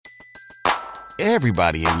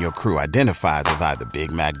Everybody in your crew identifies as either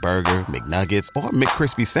Big Mac Burger, McNuggets, or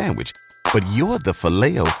McCrispy Sandwich. But you're the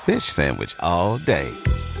Filet-O-Fish Sandwich all day.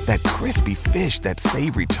 That crispy fish, that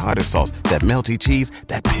savory tartar sauce, that melty cheese,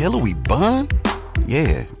 that pillowy bun.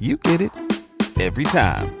 Yeah, you get it. Every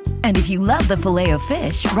time. And if you love the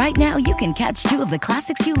Filet-O-Fish, right now you can catch two of the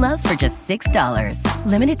classics you love for just $6.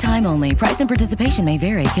 Limited time only. Price and participation may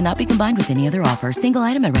vary. Cannot be combined with any other offer. Single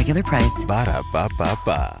item at regular price.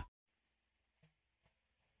 Ba-da-ba-ba-ba.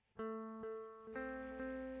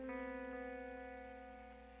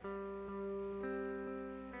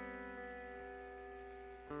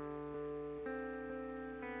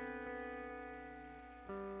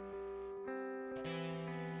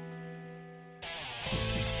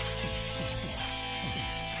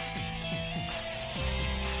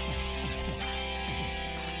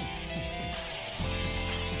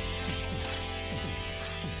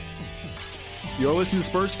 You're listening to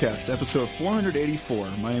Spurscast, episode 484.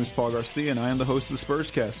 My name is Paul Garcia, and I am the host of the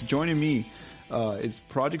Spurscast. Joining me is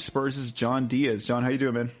Project Spurs' John Diaz. John, how you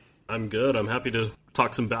doing, man? I'm good. I'm happy to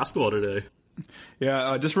talk some basketball today.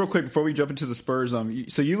 Yeah, just real quick before we jump into the Spurs,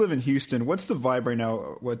 so you live in Houston. What's the vibe right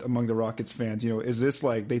now among the Rockets fans? You know, is this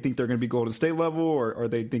like they think they're going to be Golden State level, or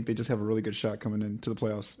they think they just have a really good shot coming into the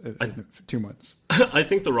playoffs in 2 months? I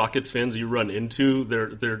think the Rockets fans you run into,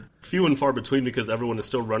 they're few and far between because everyone is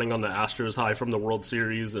still running on the Astros high from the World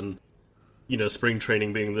Series and, you know, spring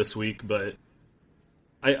training being this week. But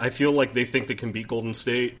I feel like they think they can beat Golden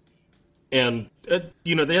State. And,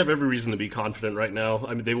 you know, they have every reason to be confident right now.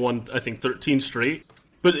 I mean, they won, I think, 13 straight.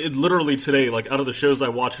 But it literally today, like, out of the shows I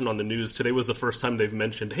watch on the news, today was the first time they've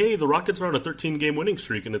mentioned, hey, the Rockets are on a 13-game winning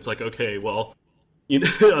streak. And it's like, okay, well, you know,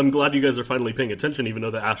 I'm glad you guys are finally paying attention, even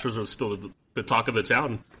though the Astros are still the talk of the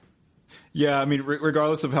town. Yeah, I mean,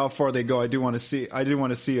 regardless of how far they go, I do want to see.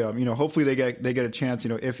 You know, hopefully they get a chance. You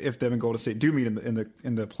know, if them and Golden State do meet in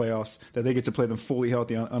the playoffs, that they get to play them fully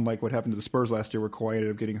healthy. Unlike what happened to the Spurs last year, where Kawhi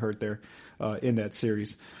ended up getting hurt there in that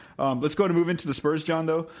series. Let's go to move into the Spurs, John.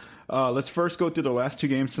 Though, let's first go through the last two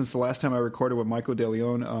games since the last time I recorded with Michael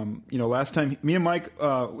DeLeon. You know, last time me and Mike,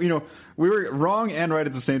 you know, we were wrong and right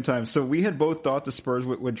at the same time. So we had both thought the Spurs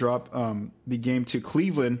would drop the game to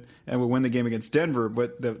Cleveland and would win the game against Denver,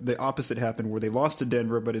 but the opposite happened where they lost to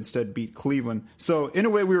Denver, but instead beat Cleveland. So in a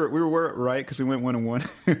way, we were right because we went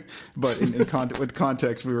 1-1, but with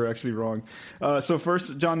context, we were actually wrong. So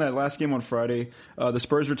first, John, that last game on Friday, the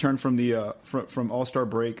Spurs returned from the from All-Star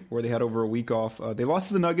break where they had over a week off. They lost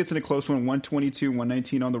to the Nuggets in a close one,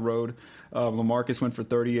 122-119 on the road. LaMarcus went for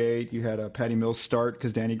 38. You had Patty Mills start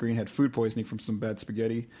because Danny Green had food poisoning from some bad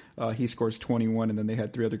spaghetti. He scores 21, and then they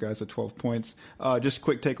had three other guys with 12 points. Just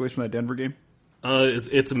quick takeaways from that Denver game.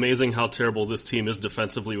 It's amazing how terrible this team is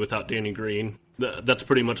defensively without Danny Green. That's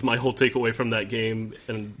pretty much my whole takeaway from that game.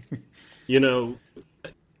 And, you know,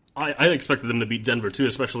 I expected them to beat Denver, too,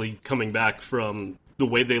 especially coming back from the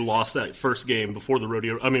way they lost that first game before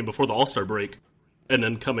the All-Star break. And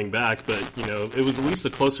then coming back, but, you know, it was at least a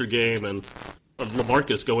closer game, and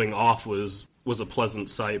LaMarcus going off was a pleasant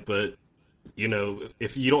sight, but, you know,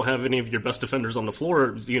 if you don't have any of your best defenders on the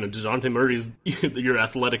floor, you know, DeJounte Murray's your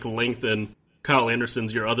athletic length and Kyle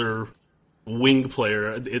Anderson's your other wing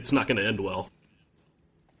player, it's not going to end well.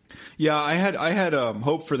 Yeah, I had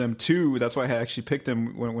hope for them too. That's why I actually picked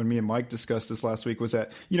them when me and Mike discussed this last week. Was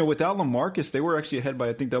that, you know, without LaMarcus, they were actually ahead by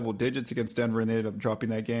I think double digits against Denver, and they ended up dropping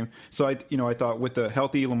that game. So I thought with the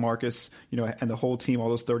healthy LaMarcus, you know, and the whole team, all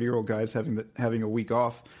those 30-year-old guys having a week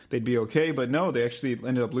off, they'd be okay. But no, they actually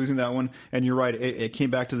ended up losing that one. And you're right, it came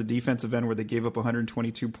back to the defensive end where they gave up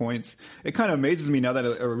 122 points. It kind of amazes me now that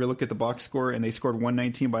I look at the box score, and they scored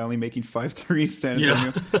 119 by only making 5 threes, San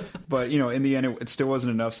Antonio. Yeah. But you know, in the end, it still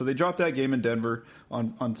wasn't enough. So they dropped that game in Denver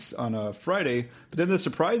on Friday. But then the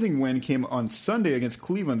surprising win came on Sunday against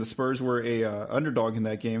Cleveland. The Spurs were a underdog in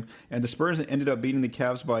that game, and the Spurs ended up beating the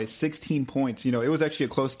Cavs by 16 points. You know, it was actually a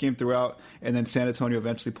close game throughout, and then San Antonio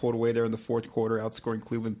eventually pulled away there in the fourth quarter, outscoring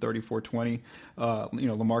Cleveland 34-20. You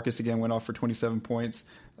know, LaMarcus again went off for 27 points.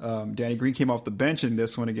 Danny Green came off the bench in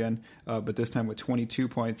this one again, but this time with 22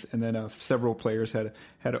 points, and then several players had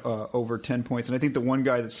over 10 points. And I think the one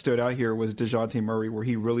guy that stood out here was DeJounte Murray, where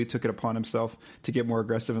he really took it upon himself to get more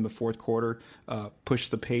aggressive in the fourth quarter, push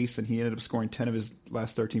the pace, and he ended up scoring 10 of his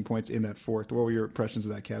last 13 points in that fourth. What were your impressions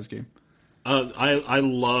of that Cavs game? I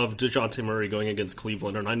love DeJounte Murray going against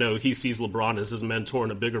Cleveland, and I know he sees LeBron as his mentor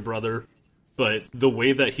and a bigger brother. But the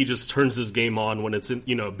way that he just turns his game on when it's in,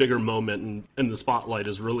 you know, a bigger moment and the spotlight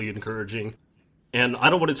is really encouraging. And I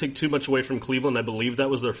don't want to take too much away from Cleveland. I believe that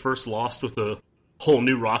was their first loss with a whole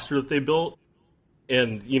new roster that they built.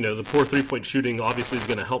 And, you know, the poor three-point shooting obviously is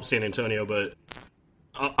going to help San Antonio. But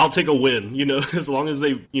I'll take a win, as long as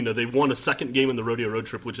they've won a second game in the rodeo road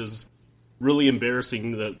trip, which is really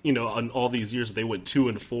embarrassing that, on all these years they went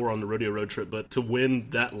 2-4 on the rodeo road trip, but to win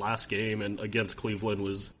that last game and against Cleveland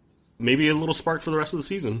was maybe a little spark for the rest of the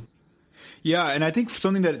season. Yeah, and I think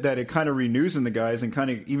something that it kind of renews in the guys, and kind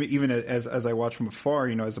of even as I watch from afar,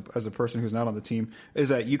 as a person who's not on the team, is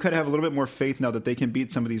that you kind of have a little bit more faith now that they can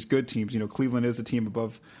beat some of these good teams. Cleveland is a team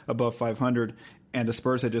above 500, and the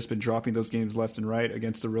Spurs had just been dropping those games left and right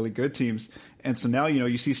against the really good teams. And so now,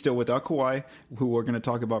 you see still without Kawhi, who we're going to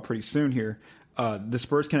talk about pretty soon here, the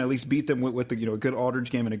Spurs can at least beat them with the, a good Aldridge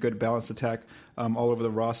game and a good balanced attack all over the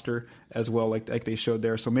roster as well, like they showed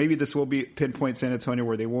there. So maybe this will be pinpoint San Antonio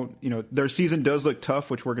where they won't, their season does look tough,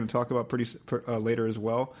 which we're going to talk about later as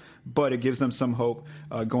well. But it gives them some hope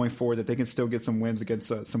going forward that they can still get some wins against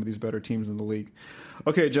some of these better teams in the league.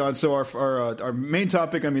 Okay, John. So our main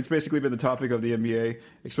topic, it's basically been the topic of the NBA,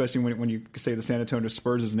 especially when you say the San Antonio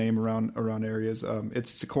Spurs' name around areas.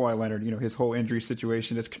 It's Kawhi Leonard. His whole injury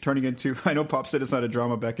situation is turning into. I know Pop said it's not a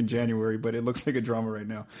drama back in January, but it looks like a drama right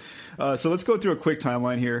now. So let's go through a quick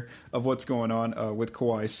timeline here of what's going on with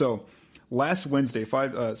Kawhi. So last Wednesday,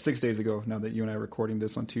 6 days ago, now that you and I are recording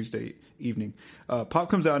this on Tuesday evening, Pop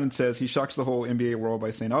comes out and says he shocks the whole NBA world by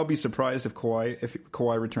saying, "I'll be surprised if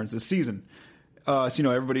Kawhi returns this season."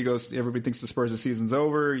 Everybody thinks the Spurs' season's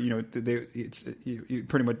over.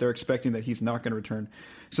 Pretty much they're expecting that he's not going to return.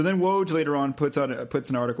 So then Woj later on puts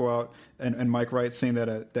an article out, and Mike writes saying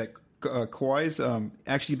that Kawhi's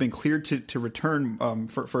actually been cleared to return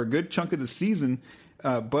for a good chunk of the season.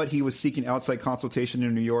 But he was seeking outside consultation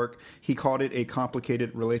in New York. He called it a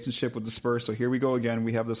complicated relationship with the Spurs. So here we go again.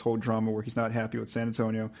 We have this whole drama where he's not happy with San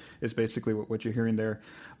Antonio is basically what you're hearing there.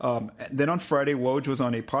 Then on Friday, Woj was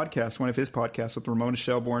on a podcast, one of his podcasts with Ramona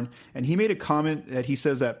Shelburne, and he made a comment that he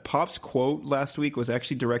says that Pop's quote last week was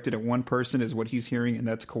actually directed at one person is what he's hearing, and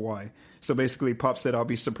that's Kawhi. So basically Pop said, "I'll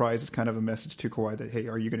be surprised." It's kind of a message to Kawhi that, hey,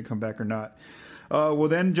 are you going to come back or not? Well,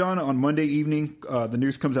 then, John, on Monday evening, the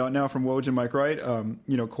news comes out now from Woj and Mike Wright.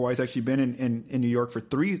 Kawhi's actually been in New York for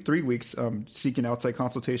three weeks seeking outside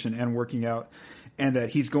consultation and working out, and that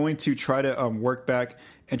he's going to try to work back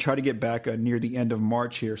and try to get back near the end of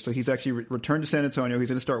March here. So he's actually returned to San Antonio. He's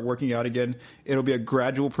going to start working out again. It'll be a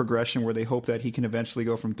gradual progression where they hope that he can eventually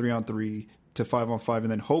go from 3-on-3 to 5-on-5,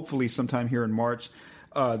 and then hopefully sometime here in March,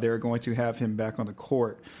 they're going to have him back on the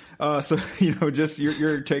court. So, just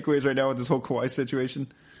your takeaways right now with this whole Kawhi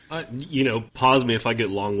situation? Pause me if I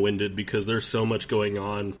get long-winded because there's so much going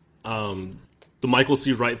on. The Michael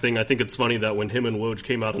C. Wright thing, I think it's funny that when him and Woj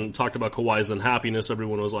came out and talked about Kawhi's unhappiness,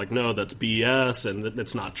 everyone was like, no, that's BS, and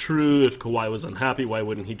it's not true. If Kawhi was unhappy, why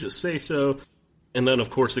wouldn't he just say so? And then, of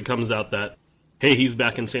course, it comes out that, hey, he's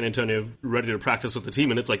back in San Antonio ready to practice with the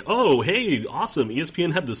team, and it's like, oh, hey, awesome,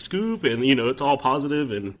 ESPN had the scoop, and, it's all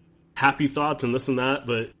positive and happy thoughts and this and that,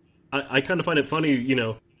 but I kind of find it funny,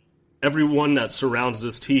 everyone that surrounds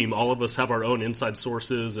this team, all of us have our own inside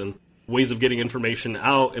sources and ways of getting information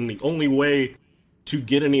out, and the only way to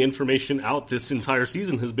get any information out this entire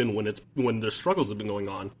season has been when the struggles have been going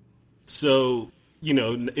on. So,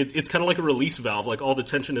 it's kind of like a release valve, like all the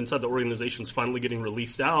tension inside the organization is finally getting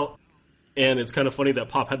released out, and it's kind of funny that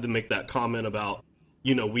Pop had to make that comment about,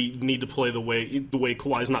 we need to play the way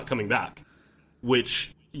Kawhi's not coming back,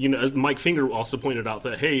 which, as Mike Finger also pointed out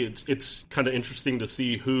that, hey, it's kind of interesting to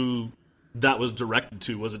see who that was directed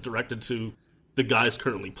to. Was it directed to the guys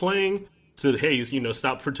currently playing? So, hey,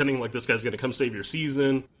 stop pretending like this guy's going to come save your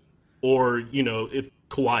season. Or, if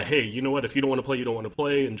Kawhi, hey, you know what? If you don't want to play, you don't want to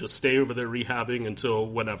play, and just stay over there rehabbing until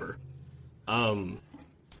whenever.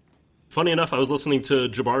 Funny enough, I was listening to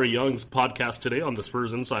Jabari Young's podcast today on the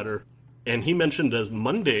Spurs Insider, and he mentioned as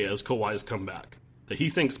Monday as Kawhi's comeback. That he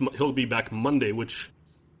thinks he'll be back Monday, which,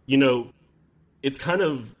 it's kind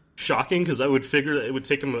of shocking because I would figure that it would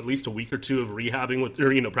take him at least a week or two of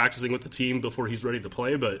rehabbing practicing with the team before he's ready to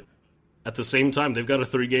play. But at the same time, they've got a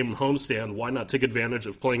 3-game homestand. Why not take advantage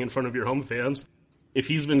of playing in front of your home fans? If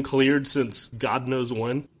he's been cleared since God knows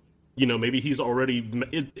when, maybe he's already.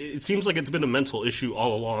 It seems like it's been a mental issue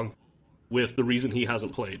all along with the reason he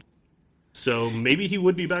hasn't played. So maybe he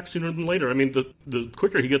would be back sooner than later. I mean, the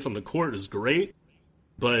quicker he gets on the court is great,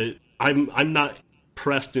 but I'm not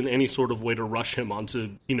pressed in any sort of way to rush him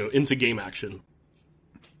into game action.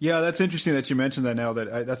 Yeah, that's interesting that you mentioned that now.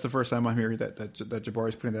 That's the first time I'm hearing that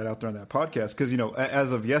Jabari's putting that out there on that podcast. Because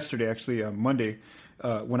as of yesterday, actually Monday,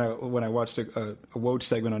 when I watched a Woj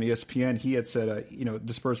segment on ESPN, he had said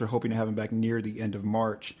the Spurs were hoping to have him back near the end of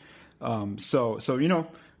March. So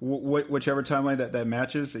whichever timeline that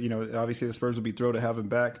matches, obviously the Spurs will be thrilled to have him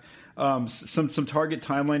back. Some target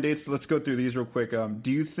timeline dates. Let's go through these real quick. Do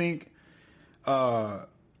you think? So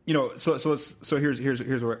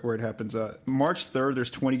here's where it happens. March 3rd,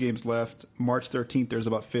 there's 20 games left. March 13th, there's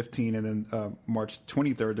about 15, and then March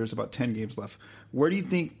 23rd, there's about 10 games left. Where do you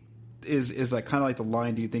think is like kind of like the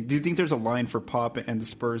line? Do you think there's a line for Pop and the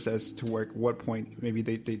Spurs as to where, what point maybe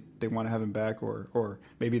they want to have him back, or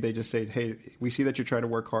maybe they just say, hey, we see that you're trying to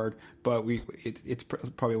work hard, but it's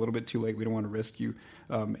probably a little bit too late. We don't want to risk you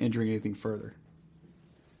injuring anything further.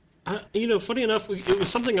 Funny enough, it was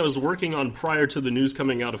something I was working on prior to the news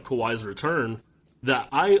coming out of Kawhi's return, that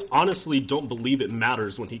I honestly don't believe it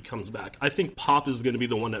matters when he comes back. I think Pop is going to be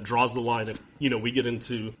the one that draws the line if, we get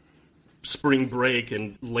into spring break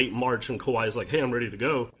and late March and Kawhi is like, hey, I'm ready to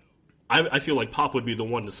go. I feel like Pop would be the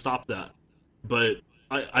one to stop that. But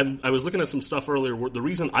I was looking at some stuff earlier where the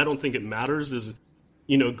reason I don't think it matters is,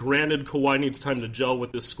 granted Kawhi needs time to gel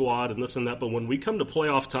with this squad and this and that, but when we come to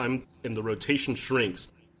playoff time and the rotation shrinks,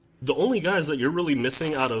 the only guys that you're really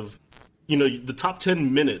missing out of, the top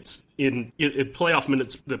 10 minutes in playoff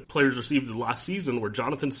minutes that players received the last season were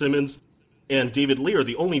Jonathan Simmons and David Lee are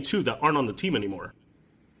the only two that aren't on the team anymore.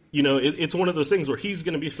 It's one of those things where he's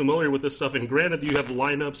going to be familiar with this stuff. And granted, you have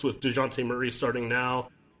lineups with DeJounte Murray starting now,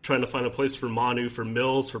 trying to find a place for Manu, for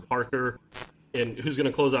Mills, for Parker, and who's going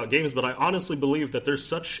to close out games. But I honestly believe that there's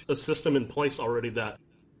such a system in place already that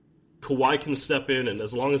Kawhi can step in, and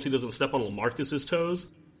as long as he doesn't step on LaMarcus's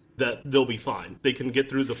toes, that they'll be fine. They can get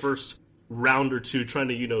through the first round or two trying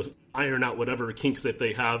to, iron out whatever kinks that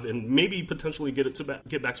they have and maybe potentially get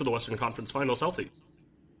back to the Western Conference Finals healthy.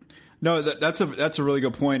 No, that's a really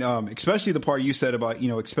good point. Especially the part you said about,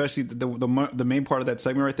 especially the main part of that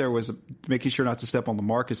segment right there was making sure not to step on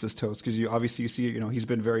LaMarcus's toes, because you see, he's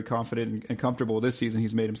been very confident and comfortable this season.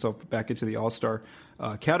 He's made himself back into the All-Star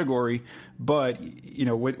category, but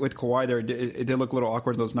with Kawhi there, it did look a little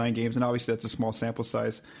awkward in those 9 games, and obviously that's a small sample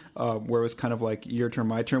size where it was kind of like your turn,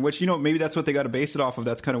 my turn, which maybe that's what they got to base it off of.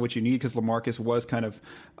 That's kind of what you need, because LaMarcus was kind of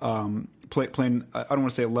playing. I don't want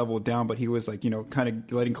to say a level down, but he was like kind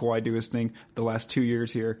of letting Kawhi do his thing the last 2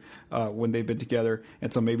 years here when they've been together,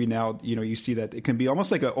 and so maybe now you see that it can be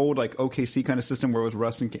almost like an old like OKC kind of system where it was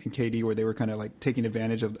Russ and KD, where they were kind of like taking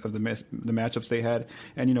advantage of the matchups they had,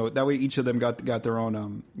 and that way each of them got their own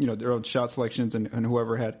their own shot selections and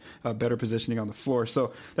whoever had better positioning on the floor.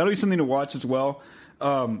 So that'll be something to watch as well.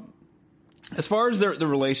 As far as the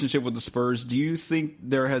relationship with the Spurs, do you think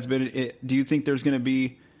there's going to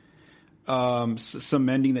be some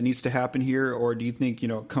mending that needs to happen here, or do you think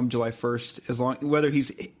come July 1st,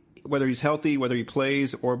 whether he's healthy, whether he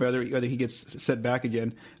plays, or whether he gets set back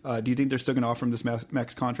again, do you think they're still going to offer him this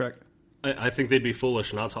max contract? I think they'd be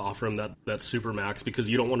foolish not to offer him that super max, because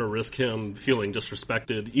you don't want to risk him feeling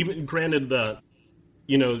disrespected. Even granted that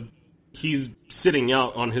he's sitting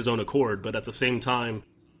out on his own accord, but at the same time,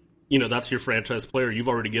 that's your franchise player. You've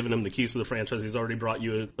already given him the keys to the franchise. He's already brought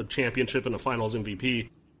you a championship and a Finals MVP.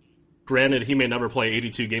 Granted, he may never play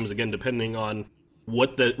 82 games again, depending on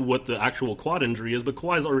what the actual quad injury is, but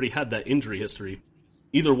Kawhi's already had that injury history.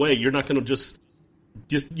 Either way, you're not going to just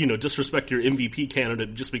disrespect your MVP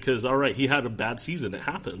candidate just because, all right, he had a bad season. It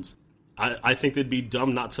happens. I think they'd be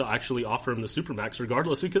dumb not to actually offer him the Supermax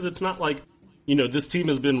regardless, because it's not like, this team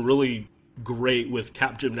has been really great with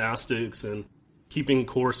cap gymnastics and keeping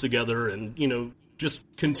cores together and, just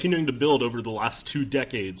continuing to build over the last 2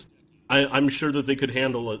 decades. I'm sure that they could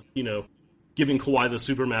handle it, giving Kawhi the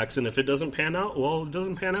Supermax, and if it doesn't pan out, well, it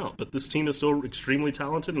doesn't pan out. But this team is still extremely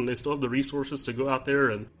talented, and they still have the resources to go out there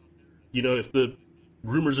and, if the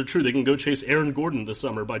rumors are true, they can go chase Aaron Gordon this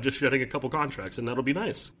summer by just shedding a couple contracts, and that'll be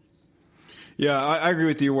nice. Yeah, I agree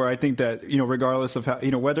with you. Where I think that regardless of how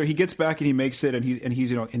whether he gets back and he makes it and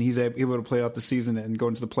he's able to play out the season and go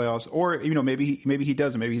into the playoffs, or maybe he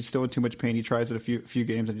doesn't. Maybe he's still in too much pain. He tries it a few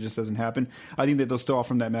games and it just doesn't happen. I think that they'll still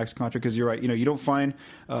offer him that max contract, because you're right. You don't find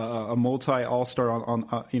a multi All-Star on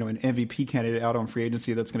an MVP candidate out on free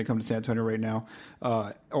agency that's going to come to San Antonio right now,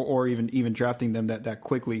 or even drafting them that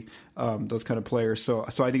quickly. Those kind of players. So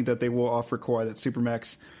I think that they will offer Kawhi that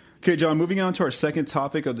Supermax. Okay, John, moving on to our second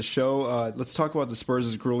topic of the show, let's talk about the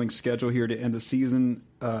Spurs' grueling schedule here to end the season.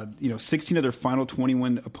 16 of their final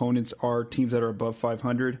 21 opponents are teams that are above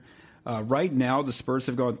 500. Right now, the Spurs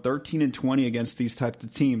have gone 13-20 against these types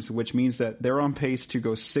of teams, which means that they're on pace to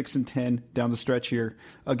go 6-10 down the stretch here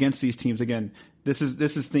against these teams. Again, this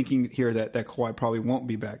is thinking here that Kawhi probably won't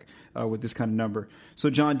be back with this kind of number.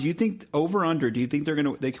 So, John, do you think over/under? Do you think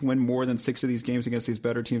they can win more than 6 of these games against these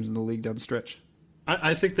better teams in the league down the stretch?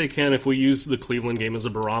 I think they can if we use the Cleveland game as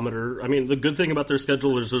a barometer. I mean, the good thing about their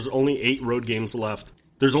schedule is there's only 8 road games left.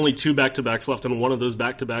 There's only 2 back-to-backs left, and one of those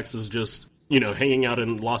back-to-backs is just, hanging out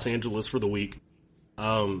in Los Angeles for the week.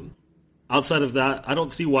 outside of that, I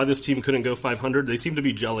don't see why this team couldn't go 500. They seem to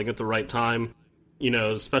be gelling at the right time,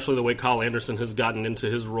 especially the way Kyle Anderson has gotten into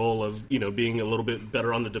his role of, being a little bit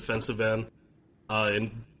better on the defensive end.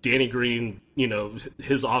 And Danny Green,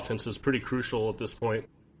 his offense is pretty crucial at this point.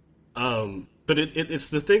 But it's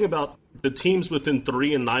the thing about the teams within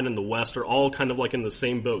 3 and 9 in the West are all kind of like in the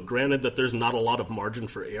same boat. Granted that there's not a lot of margin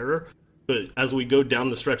for error, but as we go down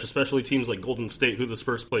the stretch, especially teams like Golden State, who the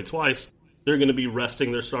Spurs played twice, they're going to be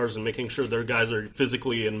resting their stars and making sure their guys are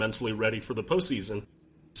physically and mentally ready for the postseason.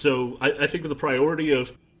 So I think the priority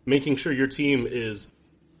of making sure your team is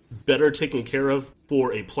better taken care of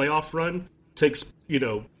for a playoff run takes,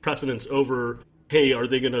 precedence over, hey, are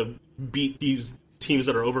they going to beat these teams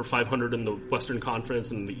that are over 500 in the Western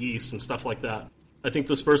Conference and the East and stuff like that? I think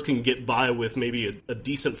the Spurs can get by with maybe a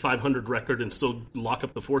decent 500 record and still lock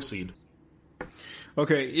up the 4 seed.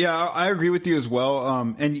 Okay, yeah, I agree with you as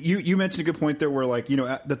well. And you mentioned a good point there, where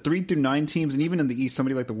the 3 through 9 teams, and even in the East,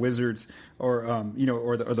 somebody like the Wizards or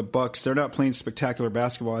the Bucks, they're not playing spectacular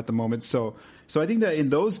basketball at the moment. So I think that in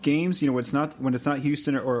those games, when it's not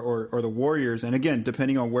Houston or the Warriors, and again,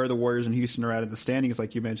 depending on where the Warriors and Houston are at in the standings,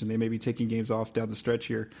 like you mentioned, they may be taking games off down the stretch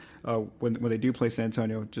here when they do play San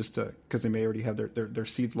Antonio, just because they may already have their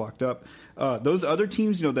seeds locked up. Those other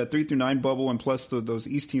teams, that 3 through 9 bubble, and plus those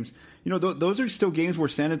East teams, those are still games where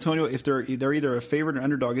San Antonio, if they're either a favorite or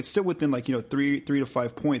underdog, it's still within 3 to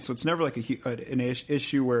 5 points. So it's never like an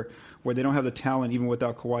issue where they don't have the talent even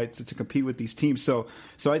without Kawhi to compete with these teams. So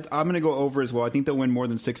I'm going to go over as well. I think they'll win more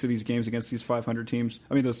than 6 of these games against these 500 teams.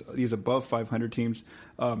 I mean, these above 500 teams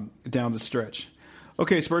down the stretch.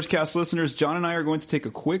 Okay, Spurscast listeners, John and I are going to take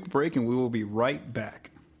a quick break, and we will be right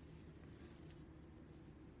back.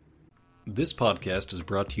 This podcast is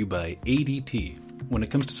brought to you by ADT. When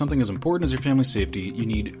it comes to something as important as your family's safety, you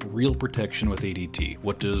need real protection with ADT.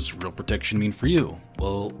 What does real protection mean for you?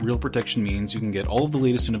 Well, real protection means you can get all of the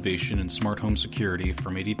latest innovation in smart home security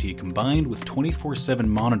from ADT combined with 24/7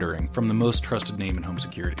 monitoring from the most trusted name in home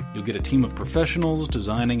security. You'll get a team of professionals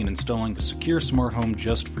designing and installing a secure smart home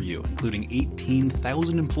just for you, including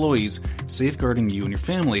 18,000 employees safeguarding you and your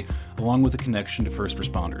family, along with a connection to first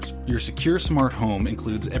responders. Your secure smart home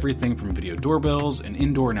includes everything from video doorbells and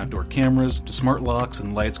indoor and outdoor cameras to smart locks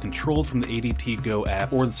and lights controlled from the ADT Go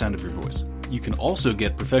app or the sound of your voice. You can also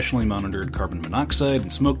get professionally monitored carbon monoxide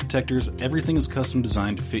and smoke detectors. Everything is custom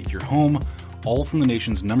designed to fit your home, all from the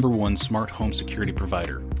nation's #1 smart home security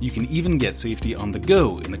provider. You can even get safety on the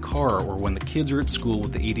go, in the car, or when the kids are at school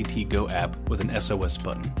with the ADT Go app with an SOS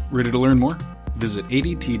button. Ready to learn more? Visit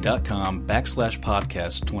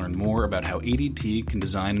ADT.com/podcast to learn more about how ADT can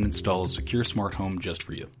design and install a secure smart home just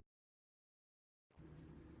for you.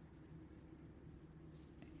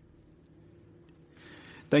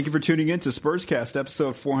 Thank you for tuning in to Spurscast,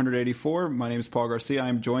 episode 484. My name is Paul Garcia. I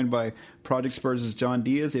am joined by Project Spurs' John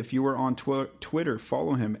Diaz. If you are on Twitter,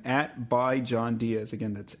 follow him @byjohndiaz.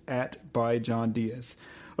 Again, that's @byjohndiaz.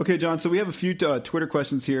 Okay, John, so we have a few Twitter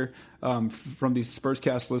questions here from these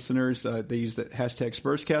Spurscast listeners. They use the hashtag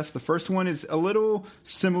Spurscast. The first one is a little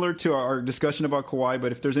similar to our discussion about Kawhi,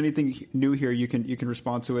 but if there's anything new here, you can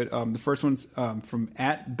respond to it. The first one's from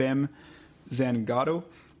 @Bem Zangato.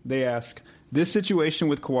 They ask, this situation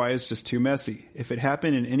with Kawhi is just too messy. If it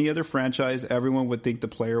happened in any other franchise, everyone would think the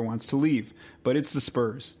player wants to leave. But it's the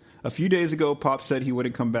Spurs. A few days ago, Pop said he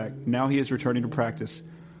wouldn't come back. Now he is returning to practice.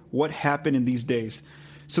 What happened in these days?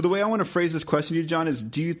 So the way I want to phrase this question to you, John, is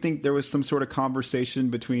do you think there was some sort of conversation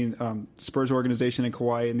between Spurs organization and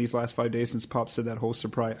Kawhi in these last 5 days since Pop said that whole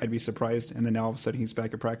surprise, I'd be surprised, and then now all of a sudden he's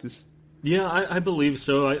back at practice? Yeah, I believe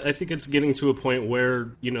so. I think it's getting to a point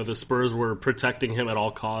where, the Spurs were protecting him at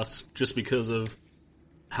all costs just because of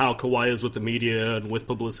how Kawhi is with the media and with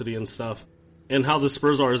publicity and stuff, and how the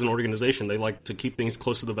Spurs are as an organization. They like to keep things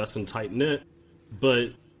close to the vest and tight-knit,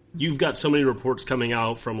 but you've got so many reports coming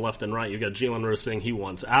out from left and right. You've got Jalen Rose saying he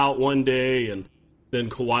wants out one day, and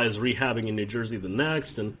then Kawhi is rehabbing in New Jersey the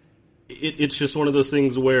next, and it's just one of those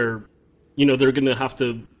things where, they're going to have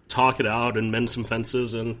to talk it out and mend some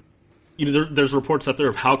fences, and there's reports out there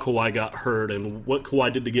of how Kawhi got hurt and what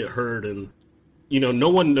Kawhi did to get hurt, and no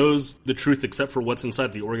one knows the truth except for what's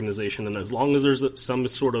inside the organization. And as long as there's some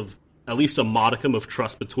sort of, at least a modicum of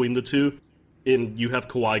trust between the two, and you have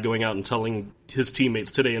Kawhi going out and telling his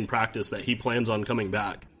teammates today in practice that he plans on coming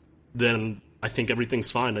back, then I think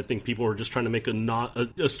everything's fine. I think people are just trying to make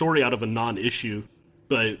a story out of a non-issue,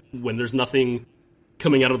 but when there's nothing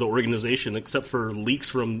coming out of the organization except for leaks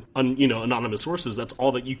from anonymous sources, that's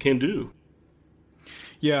all that you can do.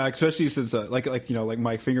 Yeah, especially since like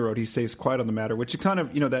Mike Finger wrote, he stays quiet on the matter, which is kind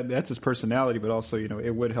of that's his personality, but also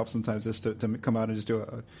it would help sometimes just to come out and just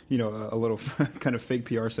do a little kind of fake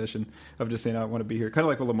PR session of just saying I want to be here, kind of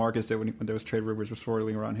like what LaMarcus did when there was trade rumors were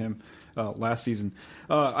swirling around him last season.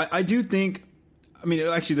 I do think, I mean,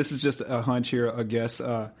 actually this is just a hunch here, a guess,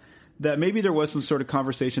 that maybe there was some sort of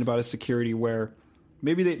conversation about his security where.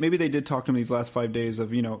 Maybe they did talk to him these last 5 days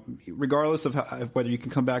of, regardless of whether you can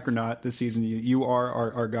come back or not this season, you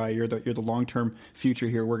are our guy. You're the long-term future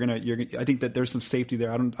here. I think that there's some safety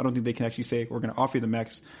there. I don't think they can actually say we're going to offer you the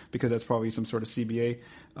max because that's probably some sort of CBA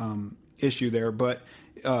issue there. But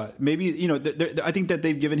maybe I think that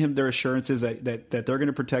they've given him their assurances that they're going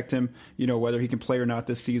to protect him, whether he can play or not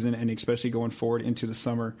this season, and especially going forward into the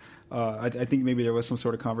summer. I think maybe there was some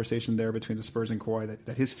sort of conversation there between the Spurs and Kawhi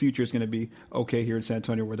that his future is going to be okay here in San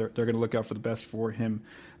Antonio, where they're going to look out for the best for him.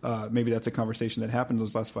 Maybe that's a conversation that happened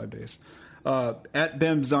those last 5 days. At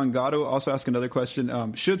Bem Zangato also asked another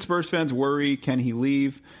question. Should Spurs fans worry? Can he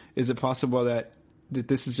leave? Is it possible that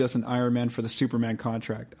this is just an Iron Man for the Superman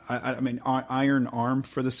contract? I mean, Iron Arm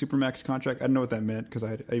for the Supermax contract? I don't know what that meant because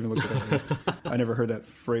I even looked at it. I never heard that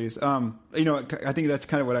phrase. I think that's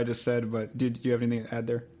kind of what I just said, but do you have anything to add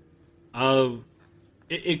there?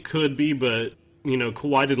 It could be, but,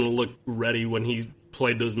 Kawhi didn't look ready when he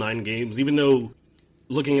played those 9 games, even though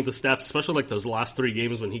looking at the stats, especially like those last 3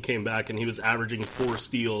 games when he came back and he was averaging 4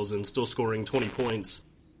 steals and still scoring 20 points,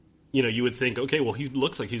 you would think, okay, well, he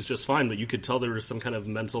looks like he's just fine, but you could tell there was some kind of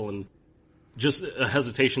mental and just a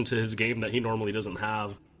hesitation to his game that he normally doesn't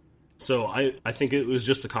have. So I think it was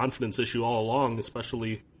just a confidence issue all along,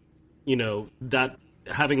 especially, that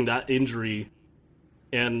having that injury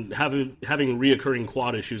and having reoccurring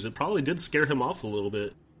quad issues, it probably did scare him off a little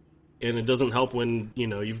bit. And it doesn't help when,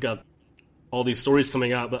 you've got all these stories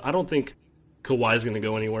coming out, but I don't think Kawhi's going to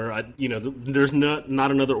go anywhere. There's not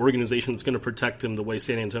another organization that's going to protect him the way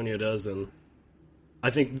San Antonio does, and I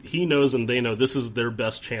think he knows and they know this is their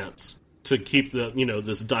best chance to keep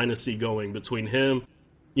this dynasty going between him.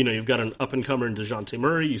 You've got an up-and-comer in DeJounte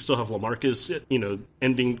Murray. You still have LaMarcus,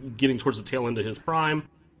 getting towards the tail end of his prime.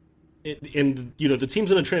 And the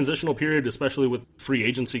team's in a transitional period, especially with free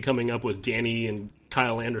agency coming up with Danny and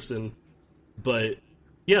Kyle Anderson. But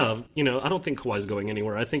yeah, I don't think Kawhi's going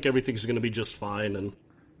anywhere. I think everything's going to be just fine, and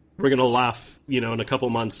we're going to laugh, in a couple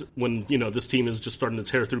months when, this team is just starting to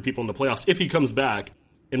tear through people in the playoffs. If he comes back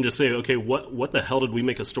and just say, okay, what the hell did we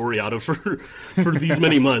make a story out of for these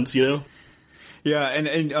many months, Yeah,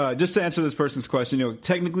 and just to answer this person's question,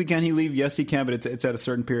 technically can he leave? Yes, he can, but it's at a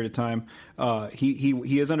certain period of time.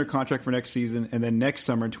 He is under contract for next season, and then next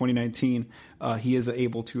summer in 2019, he is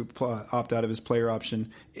able to opt out of his player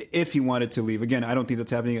option if he wanted to leave. Again, I don't think that's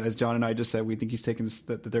happening. As John and I just said, we think he's taking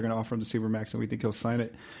that they're going to offer him the Supermax, and we think he'll sign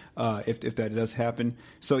it if that does happen.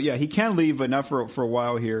 So yeah, he can leave, but not for a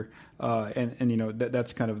while here.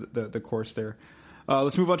 That's kind of the course there.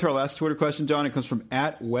 Let's move on to our last Twitter question, John. It comes from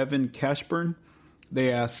 @Wevin_Cashburn.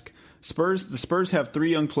 They ask, the Spurs have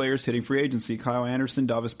 3 young players hitting free agency: Kyle Anderson,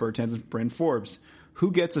 Davis Bertans, and Bryn Forbes.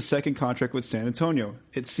 Who gets a second contract with San Antonio?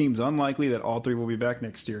 It seems unlikely that all 3 will be back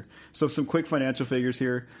next year. So some quick financial figures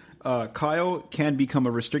here. Kyle can become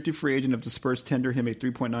a restricted free agent if the Spurs tender him a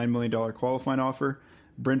 $3.9 million qualifying offer.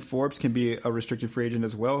 Bryn Forbes can be a restricted free agent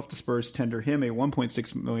as well if the Spurs tender him a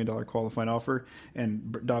 $1.6 million qualifying offer.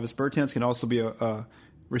 And Davis Bertans can also be a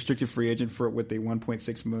restricted free agent with a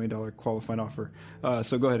 $1.6 million qualifying offer.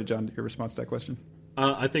 So go ahead, John, your response to that question.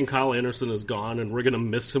 I think Kyle Anderson is gone, and we're going to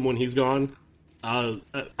miss him when he's gone. I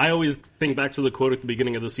always think back to the quote at the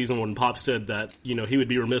beginning of the season when Pop said that he would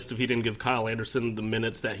be remiss if he didn't give Kyle Anderson the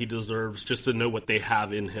minutes that he deserves just to know what they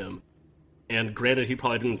have in him. And granted, he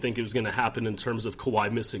probably didn't think it was going to happen in terms of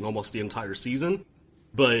Kawhi missing almost the entire season,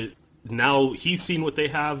 but now he's seen what they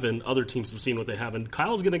have, and other teams have seen what they have, and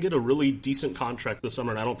Kyle's going to get a really decent contract this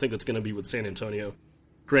summer, and I don't think it's going to be with San Antonio.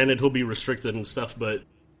 Granted, he'll be restricted and stuff, but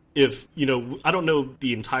if, I don't know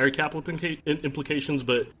the entire cap implications,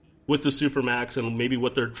 but with the Supermax and maybe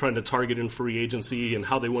what they're trying to target in free agency and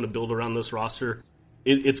how they want to build around this roster,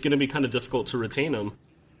 it's going to be kind of difficult to retain him.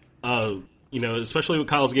 Especially with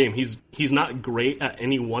Kyle's game, he's not great at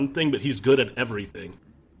any one thing, but he's good at everything.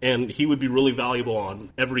 And he would be really valuable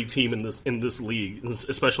on every team in this league,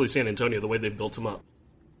 especially San Antonio, the way they've built him up.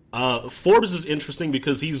 Forbes is interesting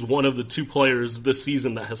because he's one of the 2 players this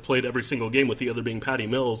season that has played every single game, with the other being Patty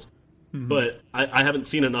Mills. Mm-hmm. But I haven't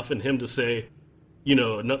seen enough in him to say,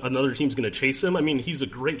 another team's going to chase him. I mean, he's a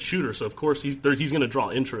great shooter, so of course he's going to draw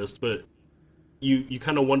interest. But you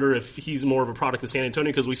kind of wonder if he's more of a product of San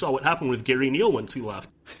Antonio, because we saw what happened with Gary Neal once he left.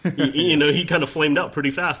 He kind of flamed out pretty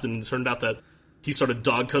fast, and it turned out that he started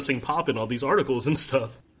dog cussing Pop in all these articles and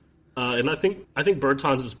stuff. And I think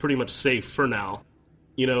Bertans is pretty much safe for now.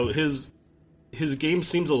 You know, his game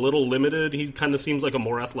seems a little limited. He kind of seems like a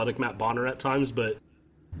more athletic Matt Bonner at times, but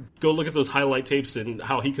go look at those highlight tapes and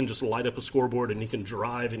how he can just light up a scoreboard and he can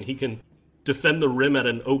drive and he can defend the rim at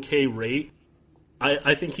an okay rate.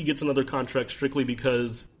 I think he gets another contract strictly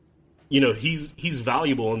because, you know, he's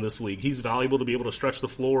valuable in this league. He's valuable to be able to stretch the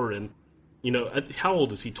floor. And, you know, how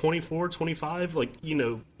old is he? 24, 25? Like, you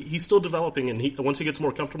know, he's still developing. And once he gets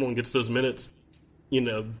more comfortable and gets those minutes, you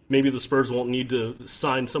know, maybe the Spurs won't need to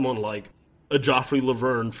sign someone like a Joffrey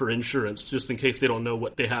Laverne for insurance just in case they don't know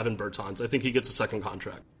what they have in Bertans. I think he gets a second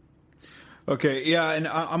contract. Okay, yeah, and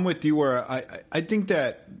I'm with you where I think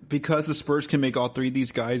that because the Spurs can make all three of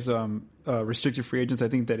these guys restricted free agents, I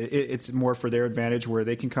think that it's more for their advantage where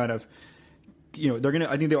they can kind of, you know, they're gonna.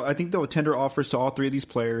 I think they'll tender offers to all three of these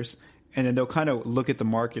players, and then they'll kind of look at the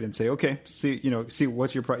market and say, okay, see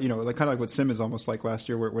what's your price, you know, like kind of like what Simmons almost like last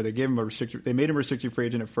year, where they gave him they made him a restricted free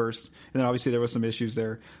agent at first, and then obviously there was some issues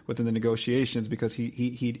there within the negotiations because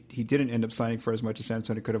he didn't end up signing for as much as San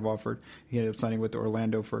Antonio could have offered. He ended up signing with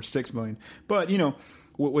Orlando for $6 million, but you know.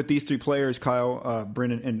 With these three players, Kyle,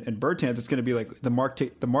 Brennan, and Bertans, it's going to be like the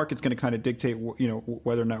market's going to kind of dictate, you know,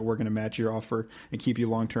 whether or not we're going to match your offer and keep you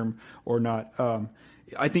long term or not.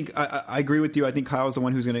 I think I agree with you. I think Kyle's the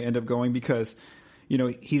one who's going to end up going because, you know,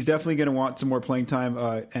 he's definitely going to want some more playing time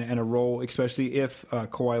and a role, especially if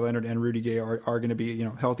Kawhi Leonard and Rudy Gay are going to be, you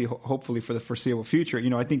know, healthy, hopefully for the foreseeable future. You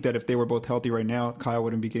know, I think that if they were both healthy right now, Kyle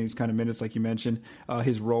wouldn't be getting these kind of minutes like you mentioned.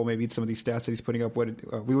 His role, maybe some of these stats that he's putting up, we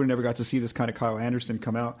would have never got to see this kind of Kyle Anderson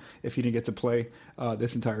come out if he didn't get to play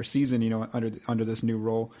this entire season, you know, under this new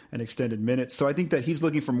role and extended minutes. So I think that he's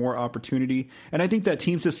looking for more opportunity, and I think that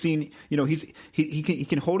teams have seen, you know, he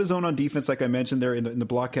can hold his own on defense, like I mentioned there in the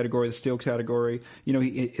block category, the steal category. You know,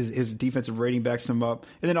 his defensive rating backs him up,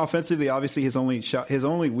 and then offensively, obviously, his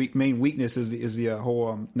only main weakness is the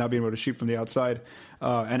whole not being able to shoot from the outside.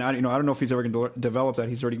 And I don't know if he's ever going to develop that.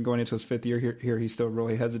 He's already going into his fifth year here. He's still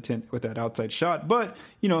really hesitant with that outside shot, but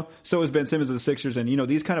you know, so is Ben Simmons of the Sixers, and you know,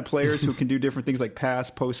 these kind of players who can do different things like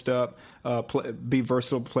pass, post up, be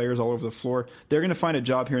versatile players all over the floor. They're going to find a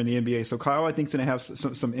job here in the NBA. So Kyle, I think, is going to have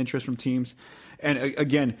some interest from teams. And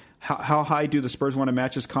again, how high do the Spurs want to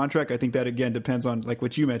match his contract? I think that, again, depends on, like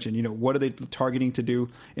what you mentioned, you know, what are they targeting to do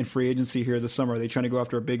in free agency here this summer? Are they trying to go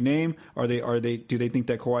after a big name? Do they think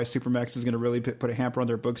that Kawhi Supermax is going to really put a hamper on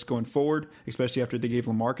their books going forward, especially after they gave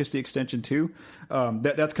LaMarcus the extension too?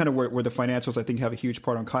 That's kind of where the financials, I think, have a huge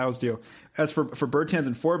part on Kyle's deal. As for Bertans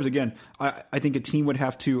and Forbes, again, I think a team would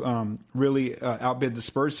have to really outbid the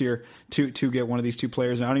Spurs here to get one of these two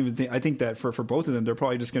players. And I think that for both of them, they're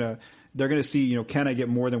probably just going to see, you know, can I get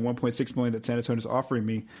more than $1.6 million that San Antonio is offering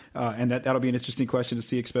me? And that'll be an interesting question to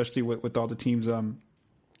see, especially with all the teams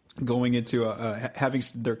going into having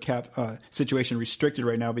their cap situation restricted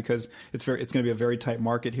right now, because it's going to be a very tight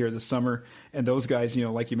market here this summer. And those guys, you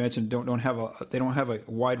know, like you mentioned, don't have a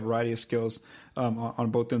wide variety of skills on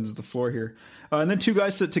both ends of the floor here. And then two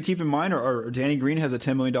guys to keep in mind are Danny Green has a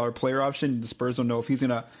 $10 million player option. The Spurs don't know if he's going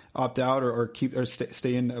to opt out or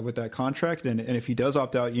stay in with that contract. And if he does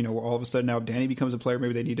opt out, you know, all of a sudden now Danny becomes a player.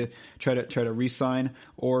 Maybe they need to try to re-sign,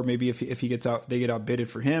 or maybe if he gets out, they get outbidded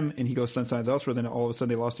for him and he goes signs elsewhere. Then all of a sudden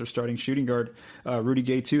they lost their starting shooting guard. Rudy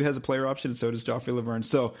Gay too has a player option, and so does Joffrey Laverne.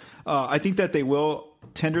 So I think that they will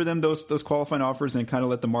tender them those qualifying offers and kind of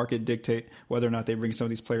let the market dictate whether or not they bring some of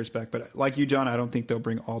these players back. But like you, John, I don't think they'll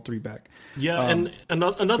bring all three back. Yeah, and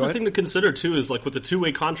another thing to consider too is like with the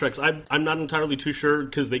two-way contracts, I'm not entirely too sure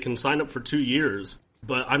because they can sign up for 2 years,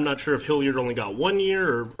 but I'm not sure if Hilliard only got 1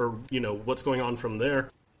 year or you know what's going on from there.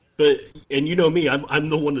 But and you know me, I'm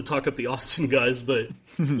the one to talk up the Austin guys, but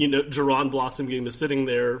you know, Jerron Blossom game is sitting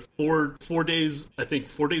there 4 days, I think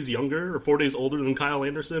 4 days younger or 4 days older than Kyle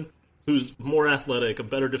Anderson, who's more athletic, a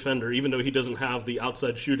better defender, even though he doesn't have the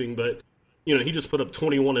outside shooting. But, you know, he just put up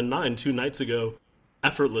 21 and 9 2 nights ago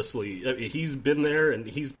effortlessly. I mean, he's been there, and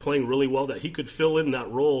he's playing really well, that he could fill in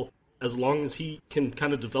that role as long as he can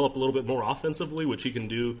kind of develop a little bit more offensively, which he can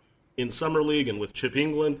do in Summer League and with Chip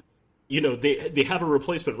England. You know, they have a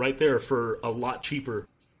replacement right there for a lot cheaper,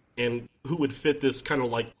 and who would fit this kind of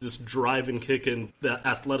like this drive and kick and the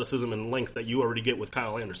athleticism and length that you already get with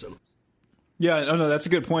Kyle Anderson. Yeah, no, that's a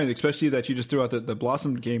good point, especially that you just threw out the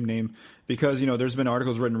Blossom game name, because, there's been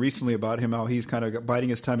articles written recently about him, how he's kind of biding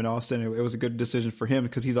his time in Austin. It was a good decision for him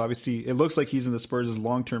because he's obviously, it looks like he's in the Spurs'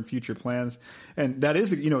 long-term future plans. And that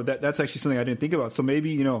is, that's actually something I didn't think about. So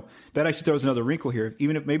maybe, that actually throws another wrinkle here.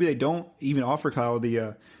 Even if maybe they don't even offer Kyle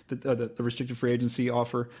the restricted free agency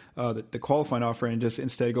offer, the qualifying offer, and just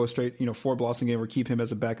instead go straight, for Blossom game, or keep him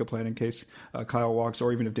as a backup plan in case Kyle walks,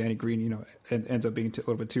 or even if Danny Green, ends up being a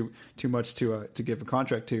little bit too much to give a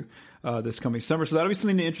contract to this coming summer. So that'll be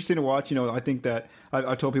something interesting to watch. I think that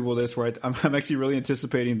I told people this, where I'm actually really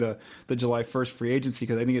anticipating the July 1st free agency,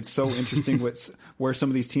 because I think it's so interesting where some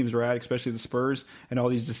of these teams are at, especially the Spurs, and all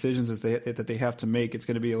these decisions that they have to make. It's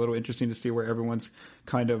going to be a little interesting to see where everyone's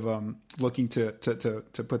kind of looking to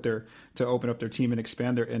open up their team and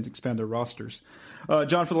expand their rosters.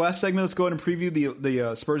 John, for the last segment, let's go ahead and preview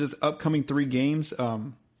the Spurs' upcoming 3 games.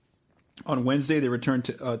 On Wednesday, they returned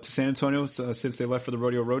to San Antonio since they left for the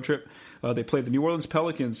rodeo road trip. They played the New Orleans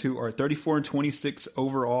Pelicans, who are 34-26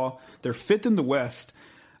 overall. They're 5th in the West.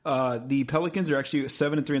 The Pelicans are actually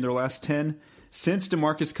 7-3 in their last 10. Since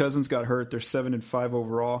DeMarcus Cousins got hurt, they're 7-5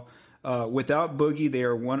 overall. Without Boogie,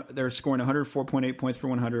 they're scoring 104.8 points per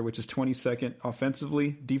 100, which is 22nd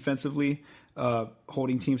offensively. Defensively,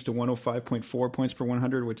 holding teams to 105.4 points per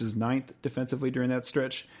 100, which is 9th defensively during that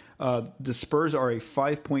stretch. The Spurs are a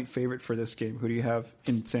 5-point favorite for this game. Who do you have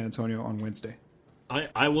in San Antonio on Wednesday?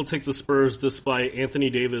 I will take the Spurs despite Anthony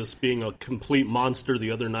Davis being a complete monster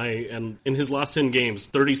the other night. And in his last 10 games,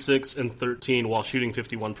 36-13 while shooting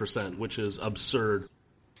 51%, which is absurd.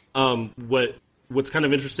 What's kind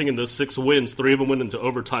of interesting, in those 6 wins, 3 of them went into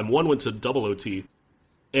overtime. 1 went to double OT.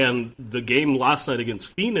 And the game last night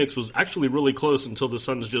against Phoenix was actually really close until the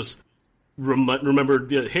Suns just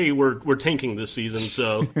remembered, hey, we're tanking this season,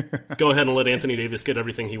 so go ahead and let Anthony Davis get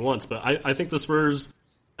everything he wants. But I think the Spurs,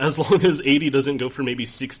 as long as 80 doesn't go for maybe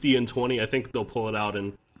 60-20, I think they'll pull it out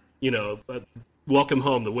and, welcome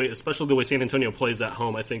home. Especially the way San Antonio plays at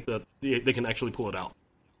home, I think that they can actually pull it out.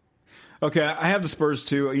 Okay, I have the Spurs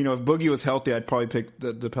too. If Boogie was healthy, I'd probably pick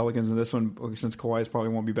the Pelicans in this one, since Kawhi probably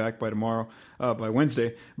won't be back by tomorrow, by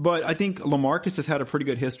Wednesday. But I think LaMarcus has had a pretty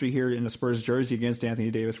good history here in the Spurs jersey against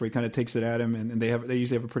Anthony Davis, where he kind of takes it at him, and they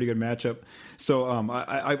usually have a pretty good matchup. So I'm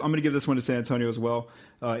going to give this one to San Antonio as well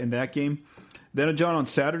in that game. Then, John, on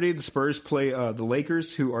Saturday, the Spurs play the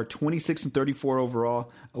Lakers, who are 26-34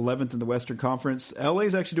 overall, 11th in the Western Conference. LA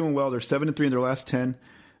is actually doing well. They're 7-3 in their last 10.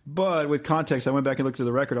 But with context, I went back and looked at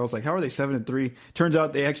the record. I was like, how are they 7-3? Turns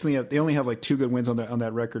out they only have like 2 good wins on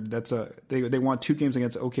that record. That's they won 2 games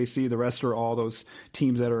against OKC. The rest are all those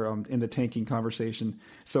teams that are in the tanking conversation.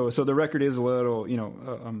 So the record is a little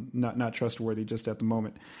not trustworthy just at the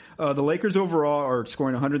moment. The Lakers overall are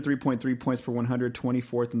scoring 103.3 points per 100,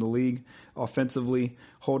 24th in the league offensively,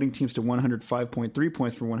 holding teams to 105.3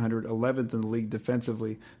 points per 100, 11th in the league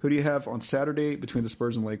defensively. Who do you have on Saturday between the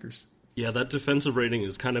Spurs and Lakers? Yeah, that defensive rating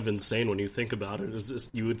is kind of insane when you think about it. It's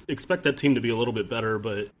just, you would expect that team to be a little bit better,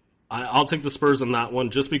 but I'll take the Spurs on that one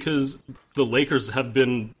just because the Lakers have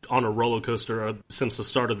been on a roller coaster since the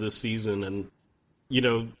start of this season. And,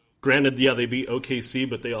 granted, yeah, they beat OKC,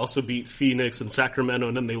 but they also beat Phoenix and Sacramento,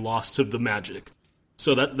 and then they lost to the Magic.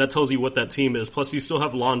 So that tells you what that team is. Plus, you still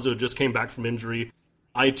have Lonzo, just came back from injury.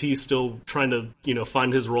 IT still trying to,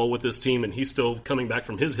 find his role with this team, and he's still coming back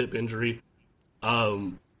from his hip injury.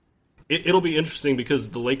 It'll be interesting because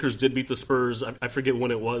the Lakers did beat the Spurs. I forget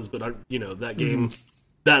when it was, but that game,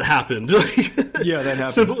 that happened. Yeah, that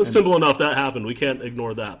happened. Simple enough, that happened. We can't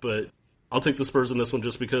ignore that. But I'll take the Spurs in this one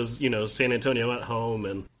just because, San Antonio at home.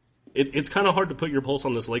 And it's kind of hard to put your pulse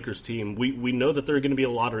on this Lakers team. We know that they're going to be a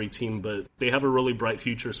lottery team, but they have a really bright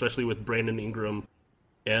future, especially with Brandon Ingram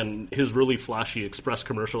and his really flashy Express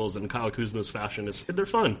commercials and Kyle Kuzma's fashion. They're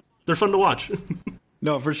fun. They're fun to watch.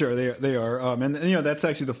 No, for sure they are, and that's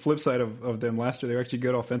actually the flip side of them. Last year they were actually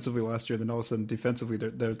good offensively. Last year, then all of a sudden defensively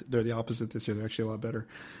they're the opposite this year. They're actually a lot better.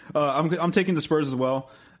 I'm taking the Spurs as well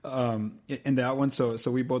in that one. So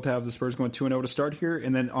we both have the Spurs going 2-0 to start here,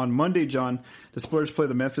 and then on Monday, John, the Spurs play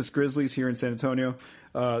the Memphis Grizzlies here in San Antonio.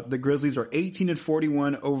 The Grizzlies are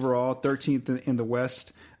 18-41 overall, 13th in the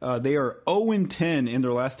West. They are 0-10 in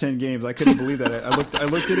their last 10 games. I couldn't believe that. I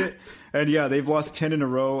looked at it, and yeah, they've lost 10 in a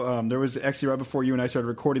row. There was actually right before you and I started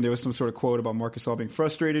recording, there was some sort of quote about Marc Gasol being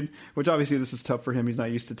frustrated, which obviously this is tough for him. He's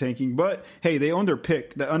not used to tanking, but hey, they own their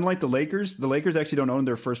pick. Unlike the Lakers actually don't own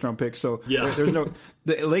their first round pick. So yeah.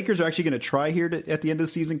 The Lakers are actually going to try here at the end of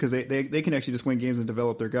the season because they can actually just win games and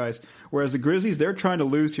develop their guys. Whereas the Grizzlies, they're trying to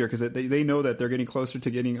lose here because they know that they're getting closer to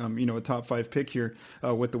getting a top 5 pick here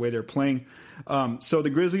with the way they're playing. So the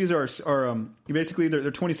Grizzlies Grizzlies are basically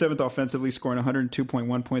they're 27th offensively, scoring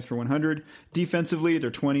 102.1 points per 100. Defensively, they're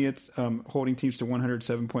 20th, holding teams to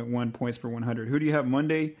 107.1 points per 100. Who do you have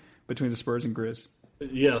Monday between the Spurs and Grizz?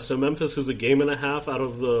 Yeah, so Memphis is a game and a half out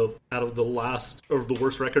of the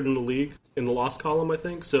worst record in the league in the loss column, I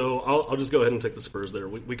think. So I'll just go ahead and take the Spurs there.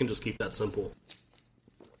 We can just keep that simple.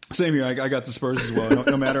 Same here. I got the Spurs as well.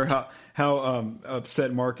 No matter how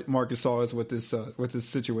upset Marc Gasol is with this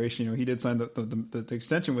situation, he did sign the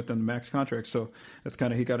extension with them, the max contract. So that's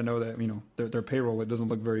kind of, he got to know that their payroll, it doesn't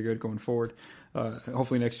look very good going forward.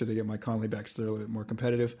 Hopefully next year they get Mike Conley back, so they're a little bit more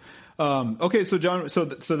competitive. Okay, so John, so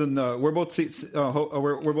then we're both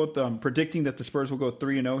predicting that the Spurs will go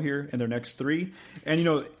 3-0 here in their next three, and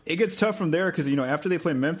it gets tough from there because after they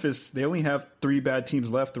play Memphis, they only have 3 bad teams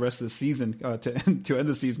left the rest of the season to end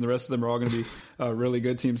the season. The rest of them are all going to be really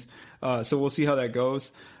good teams. So we'll see how that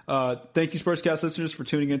goes. Thank you, Spurscast listeners, for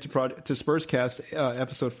tuning in to Spurscast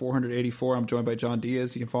episode 484. I'm joined by John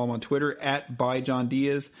Diaz. You can follow him on Twitter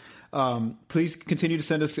 @byjohndiaz. Please continue to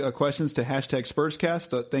send us questions to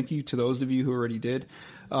 #Spurscast. Thank you to those of you who already did.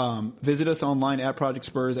 Visit us online at Project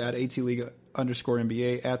Spurs, at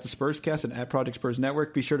 @ATLeague_NBA, at the Spurscast, and at Project Spurs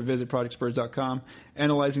Network. Be sure to visit ProjectSpurs.com,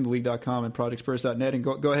 AnalyzingTheLeague.com, and ProjectSpurs.net. And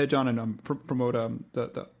go ahead, John, and promote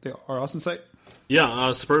our Austin site.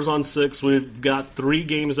 Yeah, Spurs on 6. We've got 3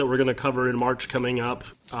 games that we're going to cover in March coming up.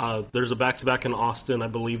 There's a back-to-back in Austin, I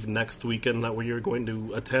believe, next weekend that we are going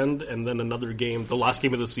to attend, and then another game, the last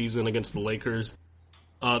game of the season against the Lakers.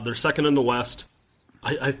 They're second in the West.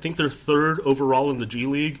 I think they're third overall in the G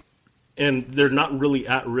League, and they're not really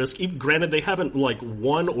at risk. Granted, they haven't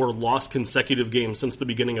won or lost consecutive games since the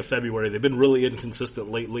beginning of February. They've been really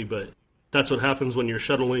inconsistent lately, but that's what happens when you're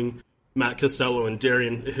shuttling Matt Costello and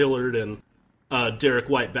Darian Hillard and Derek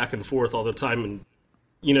White back and forth all the time. And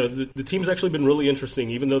the team's actually been really interesting.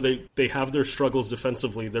 Even though they have their struggles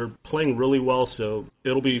defensively, they're playing really well, so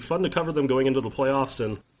it'll be fun to cover them going into the playoffs.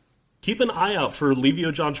 And keep an eye out for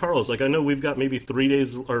Livio John Charles. I know we've got maybe 3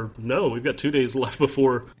 days, we've got 2 days left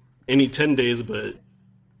before any 10 days, but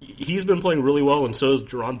he's been playing really well, and so is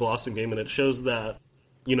Jaron Blossomgame, and it shows that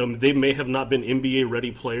they may have not been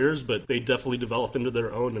NBA-ready players, but they definitely developed into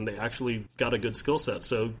their own, and they actually got a good skill set.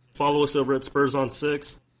 So follow us over at Spurs on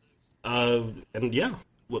 6, and yeah,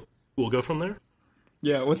 we'll go from there.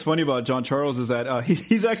 Yeah, what's funny about John Charles is that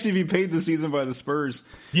he's actually being paid this season by the Spurs.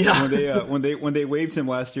 Yeah, when they waived him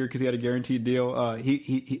last year because he had a guaranteed deal,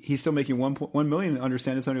 he's still making $1 million under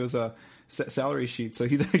San Antonio's salary sheet, so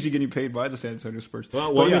he's actually getting paid by the San Antonio Spurs.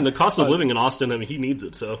 Well, I mean, the cost of living in Austin, he needs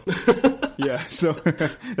it, so. Yeah, so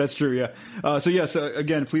that's true, yeah. So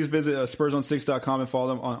again, please visit SpursOn6.com and follow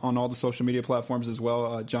them on all the social media platforms as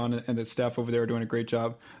well. John and the staff over there are doing a great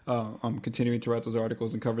job continuing to write those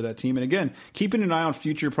articles and cover that team. And again, keeping an eye on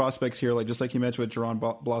future prospects here, just like you mentioned with Jaron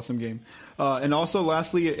Blossomgame. And also,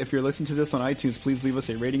 lastly, if you're listening to this on iTunes, please leave us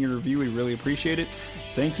a rating and review. We really appreciate it.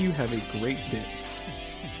 Thank you. Have a great day.